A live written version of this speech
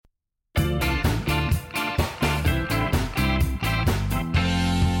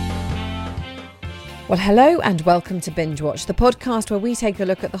Well, hello and welcome to Binge Watch, the podcast where we take a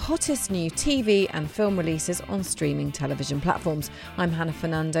look at the hottest new TV and film releases on streaming television platforms. I'm Hannah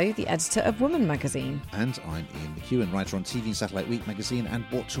Fernando, the editor of Woman magazine. And I'm Ian McEwan, writer on TV and Satellite Week magazine and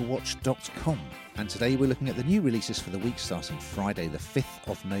WhatToWatch.com. And today we're looking at the new releases for the week starting Friday the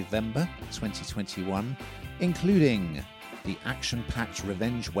 5th of November 2021, including the action-packed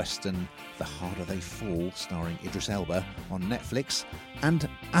revenge western The Harder They Fall, starring Idris Elba, on Netflix, and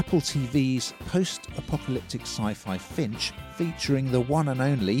Apple TV's post-apocalyptic sci-fi Finch, featuring the one and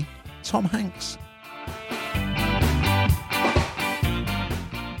only Tom Hanks.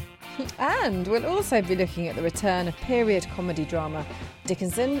 And we'll also be looking at the return of period comedy drama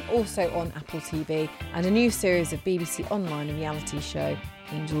Dickinson, also on Apple TV, and a new series of BBC Online reality show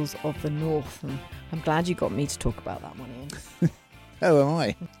Angels of the North. And I'm glad you got me to talk about that one, Ian. Oh, am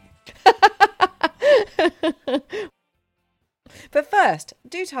I? But first,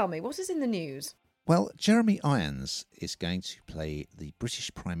 do tell me, what is in the news? Well, Jeremy Irons is going to play the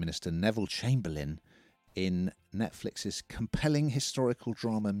British Prime Minister Neville Chamberlain in Netflix's compelling historical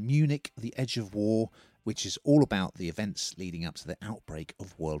drama Munich, The Edge of War, which is all about the events leading up to the outbreak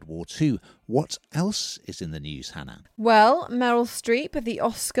of World War II. What else is in the news, Hannah? Well, Meryl Streep, the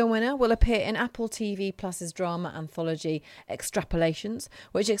Oscar winner, will appear in Apple TV Plus's drama anthology Extrapolations,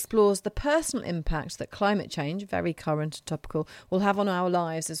 which explores the personal impact that climate change, very current and topical, will have on our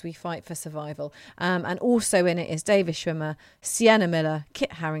lives as we fight for survival. And also in it is David Schwimmer, Sienna Miller,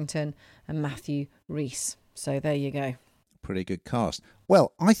 Kit Harington and Matthew Rhys. So there you go. Pretty good cast.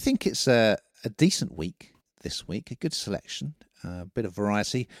 Well, I think it's a decent week this week, a good selection, a bit of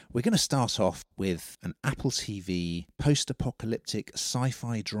variety. We're going to start off with an Apple TV post-apocalyptic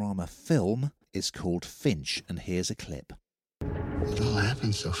sci-fi drama film. It's called Finch, and here's a clip. It all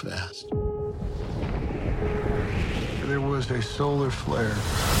happened so fast. There was a solar flare.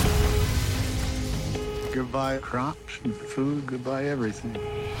 Goodbye crops and food, goodbye everything.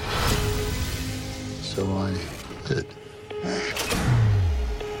 So I hid.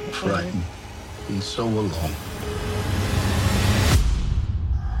 Frightened. And so alone.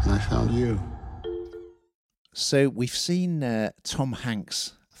 And I found you. So we've seen Tom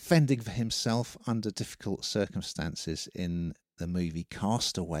Hanks fending for himself under difficult circumstances in the movie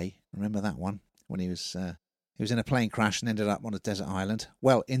Castaway. Remember that one? When he was in a plane crash and ended up on a desert island.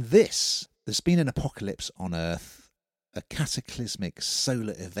 Well, in this, there's been an apocalypse on Earth, a cataclysmic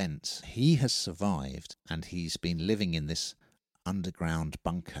solar event. He has survived and he's been living in this underground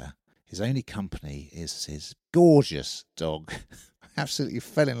bunker. His only company is his gorgeous dog. I absolutely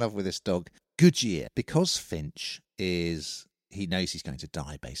fell in love with this dog, Goodyear. Because Finch he knows he's going to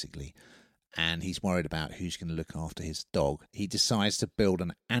die, basically, and he's worried about who's going to look after his dog. He decides to build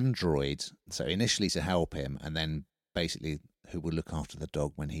an android, so initially to help him, and then basically who will look after the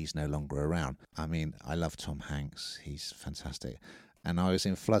dog when he's no longer around. I mean, I love Tom Hanks. He's fantastic. And I was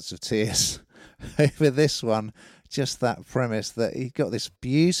in floods of tears over this one, just that premise that he got this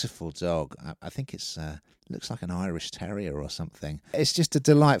beautiful dog. I think it's looks like an Irish Terrier or something. It's just a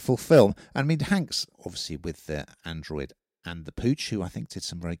delightful film. I mean, Hanks, obviously with the android and the pooch, who I think did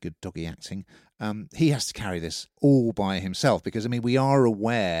some very good doggy acting, he has to carry this all by himself because, I mean, we are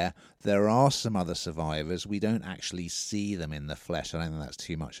aware there are some other survivors. We don't actually see them in the flesh. I don't think that's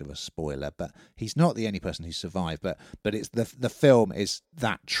too much of a spoiler, but he's not the only person who survived. But it's the film is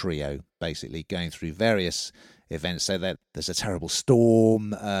that trio, basically, going through various events, so that there's a terrible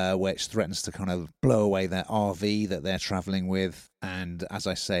storm which threatens to kind of blow away their RV that they're travelling with, and as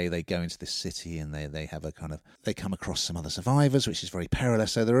I say, they go into this city and they have they come across some other survivors, which is very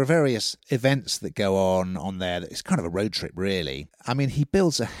perilous. So there are various events that go on there. It's kind of a road trip, really. I mean, he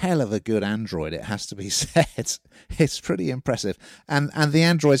builds a hell of a good android, it has to be said. It's pretty impressive, and the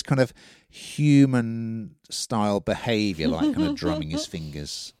android's kind of human style behaviour, like kind of drumming his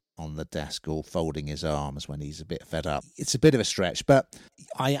fingers on the desk or folding his arms when he's a bit fed up. It's a bit of a stretch, but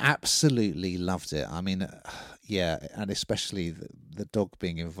I absolutely loved it. I mean, yeah, and especially the dog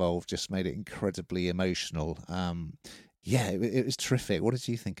being involved just made it incredibly emotional. Yeah, it was terrific. What did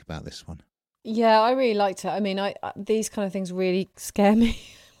you think about this one? Yeah, I really liked it. I mean, these kind of things really scare me.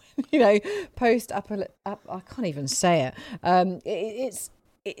 You know, I can't even say it.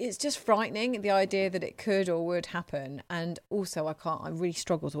 It's just frightening, the idea that it could or would happen. And also I really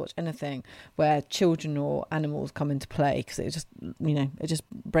struggle to watch anything where children or animals come into play, because it just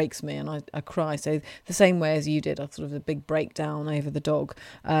breaks me and I cry. So the same way as you did, I sort of a big breakdown over the dog.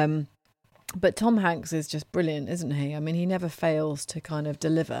 But Tom Hanks is just brilliant, isn't he? I mean, he never fails to kind of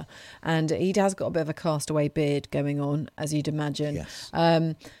deliver. And he has got a bit of a castaway beard going on, as you'd imagine. Yes.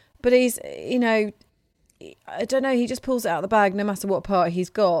 But he's, I don't know, he just pulls it out of the bag no matter what part he's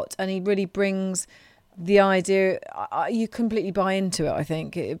got. And he really brings the idea, you completely buy into it. I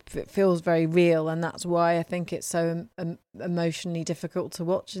think it feels very real, and that's why I think it's so emotionally difficult to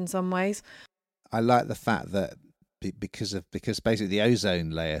watch in some ways. I like the fact that because basically the ozone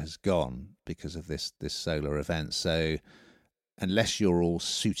layer has gone because of this solar event. So unless you're all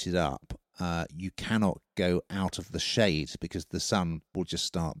suited up, you cannot go out of the shade because the sun will just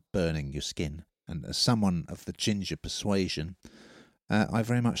start burning your skin. And as someone of the ginger persuasion, I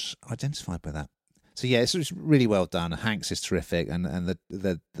very much identified with that. So yeah, it's really well done. Hanks is terrific, and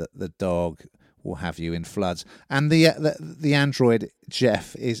the dog will have you in floods. And the android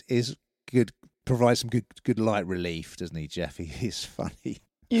Jeff is good, provides some good light relief, doesn't he, Jeff? He is funny.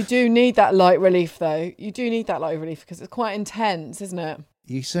 You do need that light relief, though. You do need that light relief because it's quite intense, isn't it?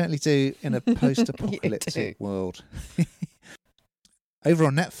 You certainly do in a post-apocalyptic world. Over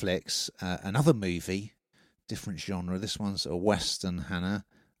on Netflix, another movie, different genre. This one's a Western, Hannah.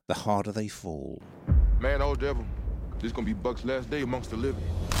 The Harder They Fall. Man, old devil, this gonna be Buck's last day amongst the living.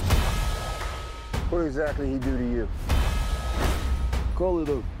 What exactly he do to you? Call it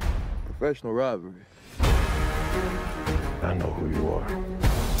a professional robbery. I know who you are.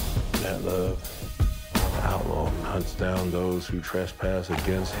 That love, the outlaw hunts down those who trespass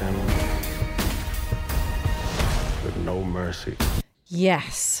against him with no mercy.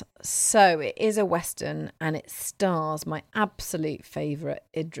 Yes, so it is a Western and it stars my absolute favourite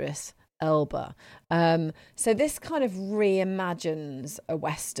Idris Elba. So this kind of reimagines a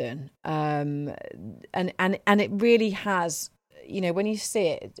Western, and it really has, you know, when you see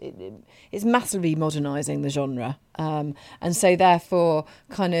it, it's massively modernising the genre. And so therefore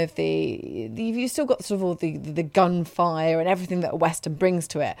kind of you've still got sort of all the gunfire and everything that a Western brings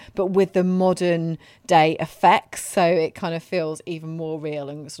to it, but with the modern day effects. So it kind of feels even more real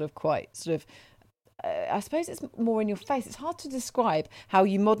and sort of quite sort of, I suppose it's more in your face. It's hard to describe how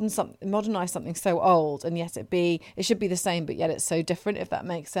you modernise something so old, and yet it should be the same, but yet it's so different, if that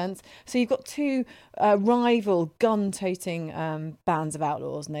makes sense. So you've got two rival gun-toting bands of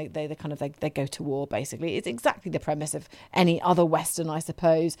outlaws, and they go to war. Basically, it's exactly the premise of any other Western, I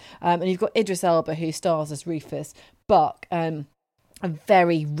suppose. And you've got Idris Elba, who stars as Rufus Buck. A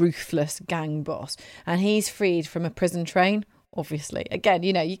very ruthless gang boss, and he's freed from a prison train. Obviously, again,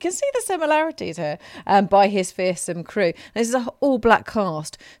 you know, you can see the similarities here by his fearsome crew. This is an all-black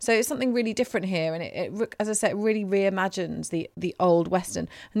cast, so it's something really different here, and it as I said, it really reimagines the old Western.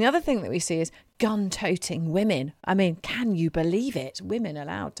 And the other thing that we see is gun-toting women. I mean, can you believe it? Women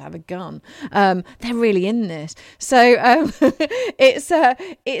allowed to have a gun. They're really in this. So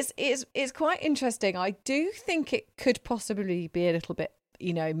it's quite interesting. I do think it could possibly be a little bit,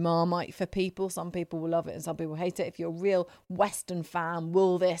 you know, Marmite for people. Some people will love it and some people hate it. If you're a real Western fan,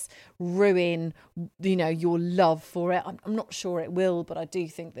 will this ruin, you know, your love for it? I'm not sure it will, but I do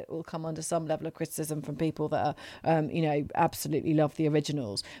think that it will come under some level of criticism from people that are, you know, absolutely love the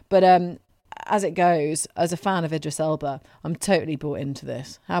originals. But as it goes, as a fan of Idris Elba, I'm totally bought into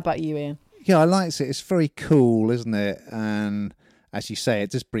this. How about you, Ian? Yeah, I like it. It's very cool, isn't it? And as you say,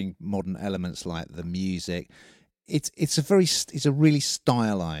 it does bring modern elements like the music. It's a really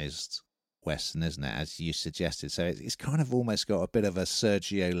stylized Western, isn't it? As you suggested, so it's kind of almost got a bit of a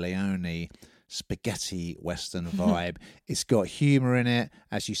Sergio Leone spaghetti Western vibe. It's got humour in it,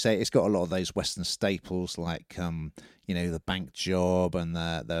 as you say. It's got a lot of those Western staples like you know, the bank job and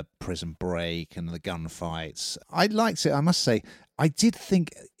the prison break and the gunfights. I liked it, I must say. I did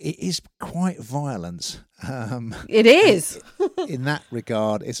think it is quite violent. It is. In that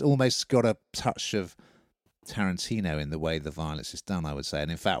regard, it's almost got a touch of Tarantino in the way the violence is done, I would say. And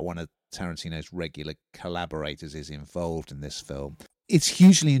in fact, one of Tarantino's regular collaborators is involved in this film. It's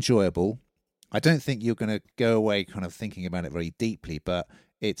hugely enjoyable. I don't think you're going to go away kind of thinking about it very deeply, but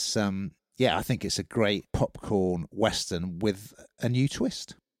it's I think it's a great popcorn Western with a new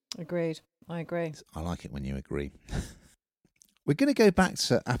twist. Agreed. I agree. I like it when you agree. We're going to go back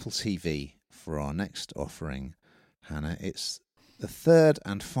to Apple TV for our next offering, Hannah. It's the third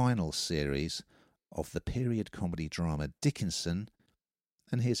and final series of the period comedy drama Dickinson,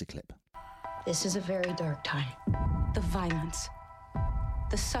 and here's a clip. This is a very dark time. The violence,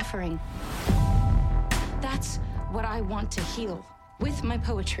 the suffering. That's what I want to heal with my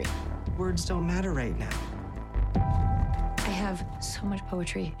poetry. Words don't matter right now. I have so much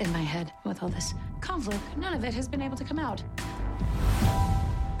poetry in my head. With all this conflict, none of it has been able to come out.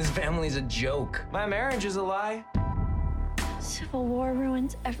 This family's a joke. My marriage is a lie. Civil war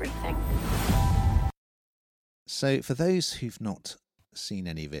ruins everything. So for those who've not seen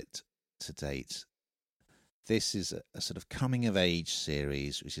any of it to date, this is a sort of coming-of-age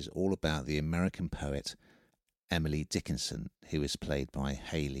series which is all about the American poet Emily Dickinson, who is played by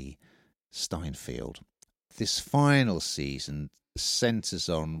Haley Steinfeld. this final season centres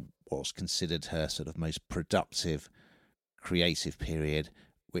on what's considered her sort of most productive creative period,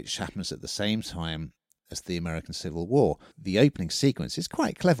 which happens at the same time as the American Civil War. The opening sequence is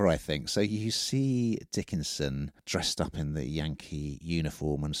quite clever, I think. So you see Dickinson dressed up in the Yankee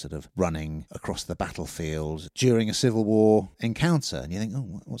uniform and sort of running across the battlefield during a Civil War encounter. And you think,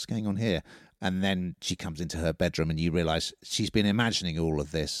 oh, what's going on here? And then she comes into her bedroom and you realise she's been imagining all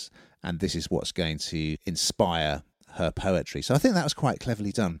of this, and this is what's going to inspire her poetry. So I think that was quite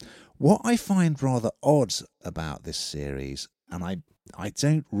cleverly done. What I find rather odd about this series, and I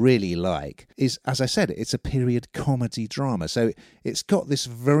don't really like, is, as I said, it's a period comedy drama. So it's got this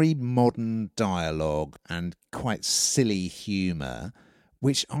very modern dialogue and quite silly humour,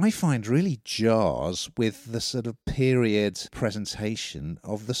 which I find really jars with the sort of period presentation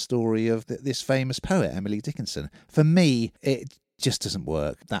of the story of this famous poet, Emily Dickinson. For me, it just doesn't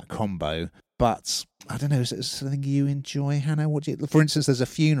work, that combo. But I don't know, is it something you enjoy, Hannah? For instance, there's a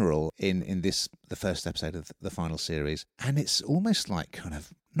funeral in the first episode of the final series, and it's almost like kind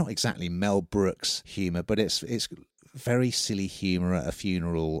of not exactly Mel Brooks humour, but it's very silly humour at a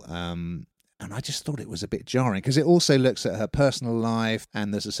funeral. And I just thought it was a bit jarring because it also looks at her personal life,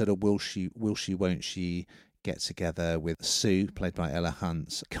 and there's a sort of will she, won't she get together with Sue, played by Ella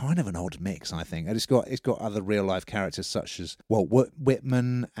Hunt. Kind of an odd mix, I think. And it's got other real life characters such as Walt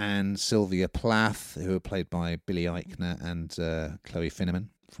Whitman and Sylvia Plath, who are played by Billy Eichner and Chloe Finneman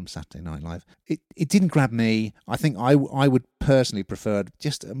from Saturday Night Live. It didn't grab me. I think I would personally prefer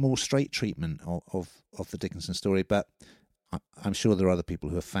just a more straight treatment of the Dickinson story, but I'm sure there are other people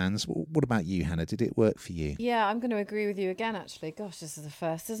who are fans. What about you, Hannah? Did it work for you? Yeah, I'm going to agree with you again, actually. Gosh, this is the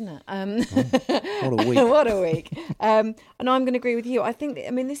first, isn't it? What a week. What a week. And I'm going to agree with you. I think,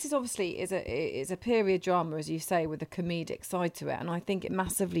 this is obviously is a period drama, as you say, with a comedic side to it. And I think it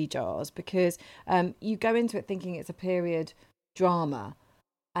massively jars because you go into it thinking it's a period drama,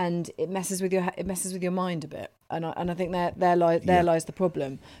 and it messes with your mind a bit. And I think there lies the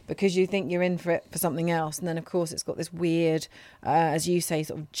problem, because you think you're in for it for something else, and then of course it's got this weird, as you say,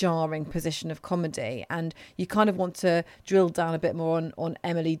 sort of jarring position of comedy, and you kind of want to drill down a bit more on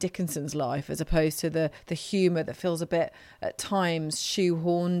Emily Dickinson's life as opposed to the humour that feels a bit at times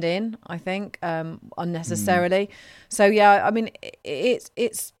shoehorned in, I think, unnecessarily. So yeah, it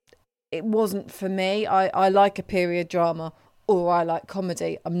wasn't for me. I like a period drama, or I like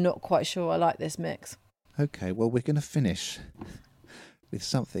comedy. I'm not quite sure I like this mix. Okay, well, we're going to finish with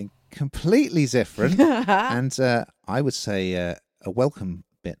something completely different. And I would say a welcome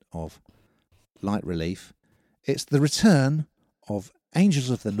bit of light relief. It's the return of Angels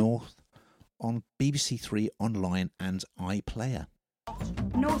of the North on BBC Three Online and iPlayer.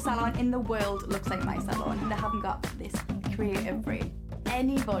 No salon in the world looks like my salon. They haven't got this creative brain.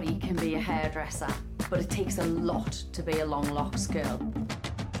 Anybody can be a hairdresser, but it takes a lot to be a long locks girl.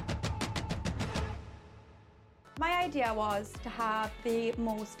 My idea was to have the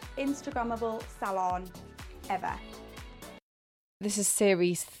most Instagrammable salon ever. This is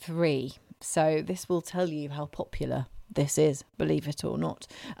series 3, so this will tell you how popular this is, believe it or not.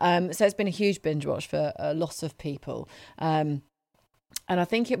 So it's been a huge binge watch for a lot of people. And I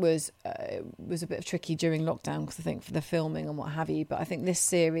think it was a bit tricky during lockdown, because I think for the filming and what have you. But I think this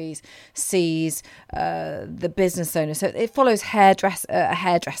series sees the business owner. So it follows a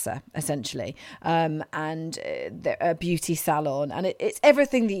hairdresser essentially, and a beauty salon, and it's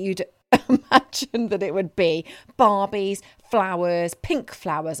everything that you'd imagine that it would be. Barbies, flowers, pink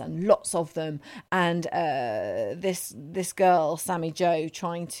flowers, and lots of them. And this girl, Sammy Jo,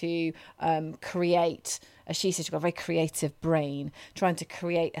 trying to create, as she said, she's got a very creative brain, trying to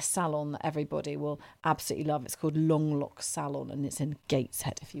create a salon that everybody will absolutely love. It's called Long Lock Salon, and it's in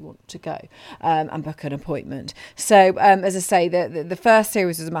Gateshead if you want to go and book an appointment. So, as I say, the first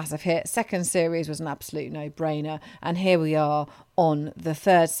series was a massive hit. Second series was an absolute no-brainer. And here we are on the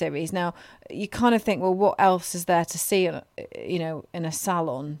third series. Now, you kind of think, well, what else is there to see, in a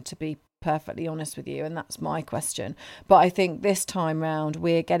salon, to be perfectly honest with you? And that's my question. But I think this time round,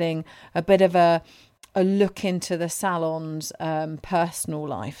 we're getting a bit of a look into the salon's personal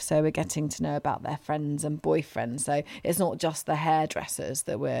life. So we're getting to know about their friends and boyfriends. So it's not just the hairdressers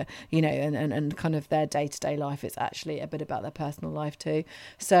that we're, and kind of their day-to-day life. It's actually a bit about their personal life too.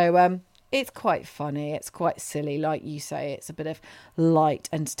 So it's quite funny. It's quite silly. Like you say, it's a bit of light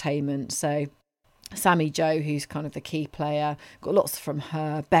entertainment. So Sammy Jo, who's kind of the key player, got lots from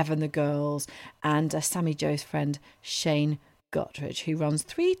her, Bev and the girls, and Sammy Jo's friend, Shane Guttridge, who runs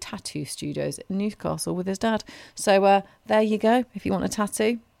 3 tattoo studios in Newcastle with his dad. So there you go. If you want a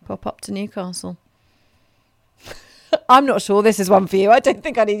tattoo, pop up to Newcastle. I'm not sure this is one for you. I don't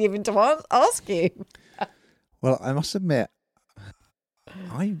think I need even to ask you. Well, I must admit,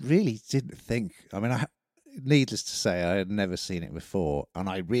 I really didn't think. I mean, needless to say, I had never seen it before, and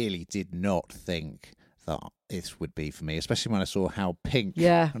I really did not think that this would be for me, especially when I saw how pink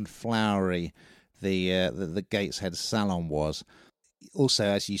and flowery the Gateshead salon was. Also,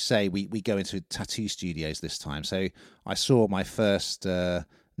 as you say, we go into tattoo studios this time, so I saw my first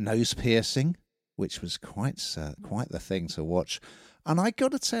nose piercing, which was quite the thing to watch. And I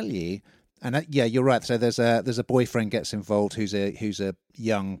got to tell you, and yeah, you're right. So there's a boyfriend gets involved who's a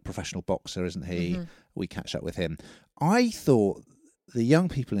young professional boxer, isn't he? Mm-hmm. We catch up with him. I thought the young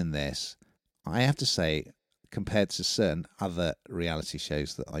people in this, I have to say, compared to certain other reality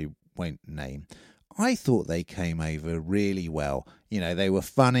shows that I won't name, I thought they came over really well. You know, they were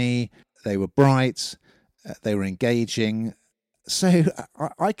funny, they were bright, they were engaging. So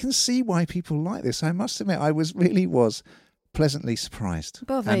I can see why people like this. I must admit, I was pleasantly surprised.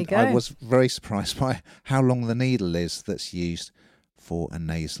 Well, there you go. I was very surprised by how long the needle is that's used for a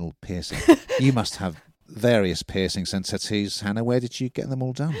nasal piercing. You must have various piercings and tattoos, Hannah. Where did you get them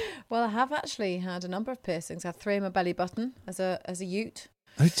all done? Well, I have actually had a number of piercings. I had 3 in my belly button as a ute.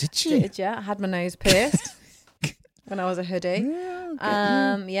 Oh, did you? Yeah. I had my nose pierced when I was a hoodie.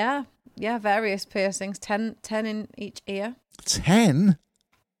 Yeah, various piercings. 10 in each ear. 10?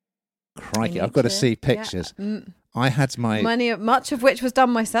 Crikey, I've got to see pictures. Yeah. I had much of which was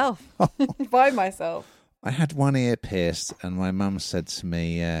done myself, by myself. I had one ear pierced, and my mum said to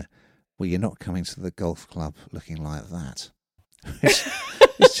me, well, you're not coming to the golf club looking like that.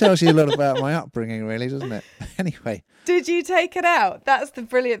 Which tells you a lot about my upbringing, really, doesn't it? Anyway. Did you take it out? That's the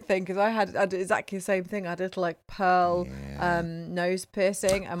brilliant thing, because I did exactly the same thing. I did pearl nose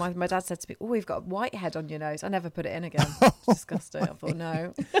piercing, and my dad said to me, oh, we've got a whitehead on your nose. I never put it in again. It's disgusting. I thought,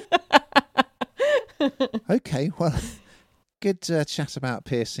 no. Okay, well, good chat about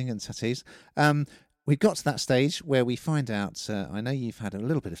piercing and tattoos. We got to that stage where we find out, I know you've had a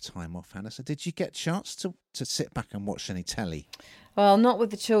little bit of time off, Hannah, so did you get a chance to sit back and watch any telly? Well, not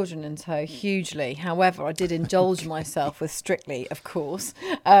with the children in tow, hugely. However, I did indulge myself with Strictly, of course.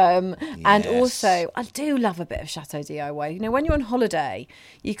 Yes. And also, I do love a bit of Chateau DIY. You know, when you're on holiday,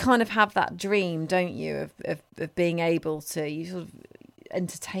 you kind of have that dream, don't you, of being able to, you sort of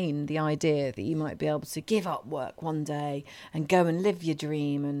entertain the idea that you might be able to give up work one day and go and live your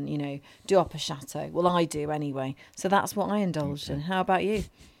dream and, you know, do up a chateau. Well, I do anyway. So that's what I indulged in. How about you?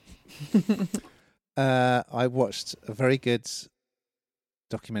 I watched a very good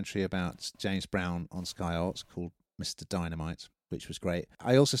documentary about James Brown on Sky Arts called Mr. Dynamite, which was great.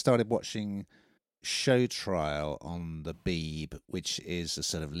 I also started watching Show Trial on the Beeb, which is a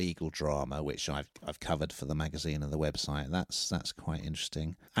sort of legal drama which I've covered for the magazine and the website. That's quite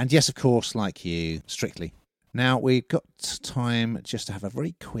interesting. And yes, of course, like you, Strictly. Now we've got time just to have a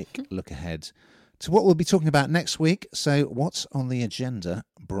very quick look ahead to what we'll be talking about next week. So what's on the agenda,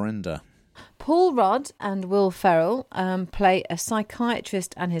 Brenda? Paul Rudd and Will Ferrell play a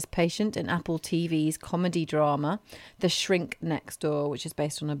psychiatrist and his patient in Apple TV's comedy drama The Shrink Next Door, which is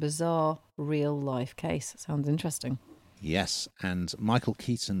based on a bizarre real-life case. Sounds interesting. Yes, and Michael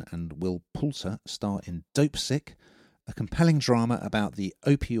Keaton and Will Poulter star in Dope Sick, a compelling drama about the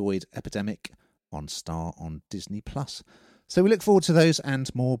opioid epidemic on Star on Disney+. So we look forward to those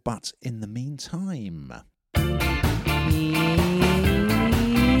and more, but in the meantime...